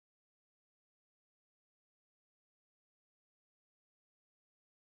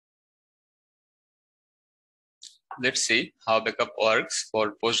Let's see how backup works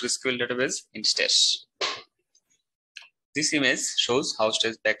for PostgreSQL database in stash. This image shows how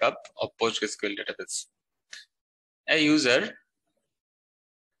stash backup of PostgreSQL database. A user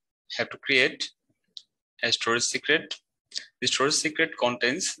have to create a storage secret. The storage secret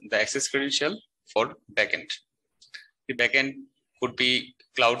contains the access credential for backend. The backend could be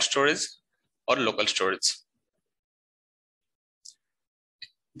cloud storage or local storage.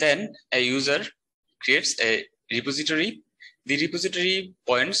 Then a user creates a repository. The repository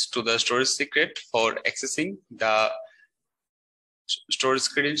points to the storage secret for accessing the storage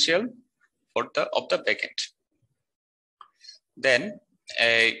credential of the backend. Then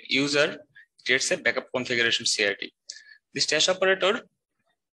a user creates a backup configuration CRD. The stash operator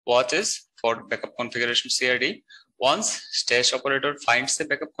watches for backup configuration CRD. Once stash operator finds the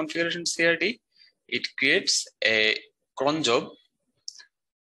backup configuration CRD, it creates a CronJob.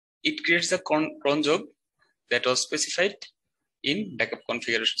 It creates the CronJob that was specified in backup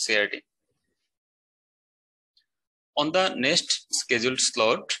configuration CRD. On the next scheduled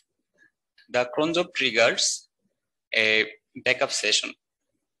slot, the CronJob triggers a backup session.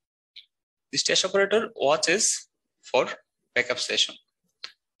 The stash operator watches for backup session.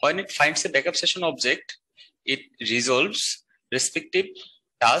 When it finds a backup session object, it resolves respective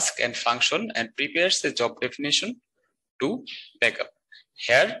task and function and prepares the job definition to backup.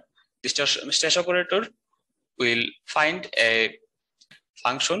 Here, the stash operator will find a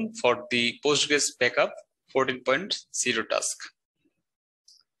function for the Postgres backup 14.0 task.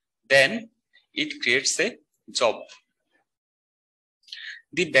 Then it creates a job.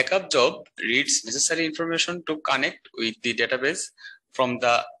 The backup job reads necessary information to connect with the database from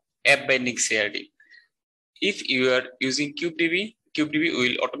the AppBinding CRD. If you are using KubeDB, KubeDB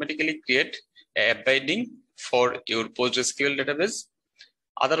will automatically create a AppBinding for your PostgreSQL database.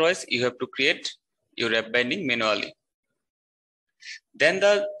 Otherwise, you have to create your AppBinding manually. Then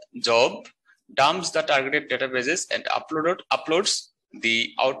the job dumps the targeted databases and uploads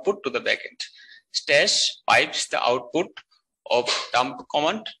the output to the backend. Stash pipes the output of dump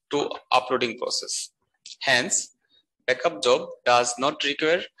command to uploading process. Hence, backup job does not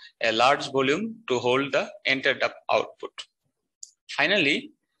require a large volume to hold the entered output.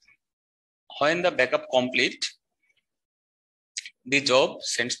 Finally, when the backup complete, the job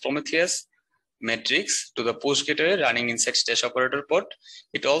sends Prometheus metrics to the push gateway running inside stash operator pod.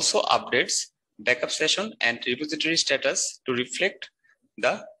 It also updates backup session and repository status to reflect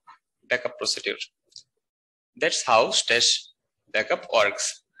the backup procedure. That's how stash backup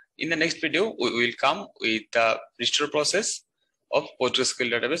works. In the next video, we will come with the restore process of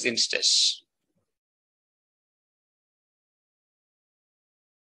PostgreSQL database in stash.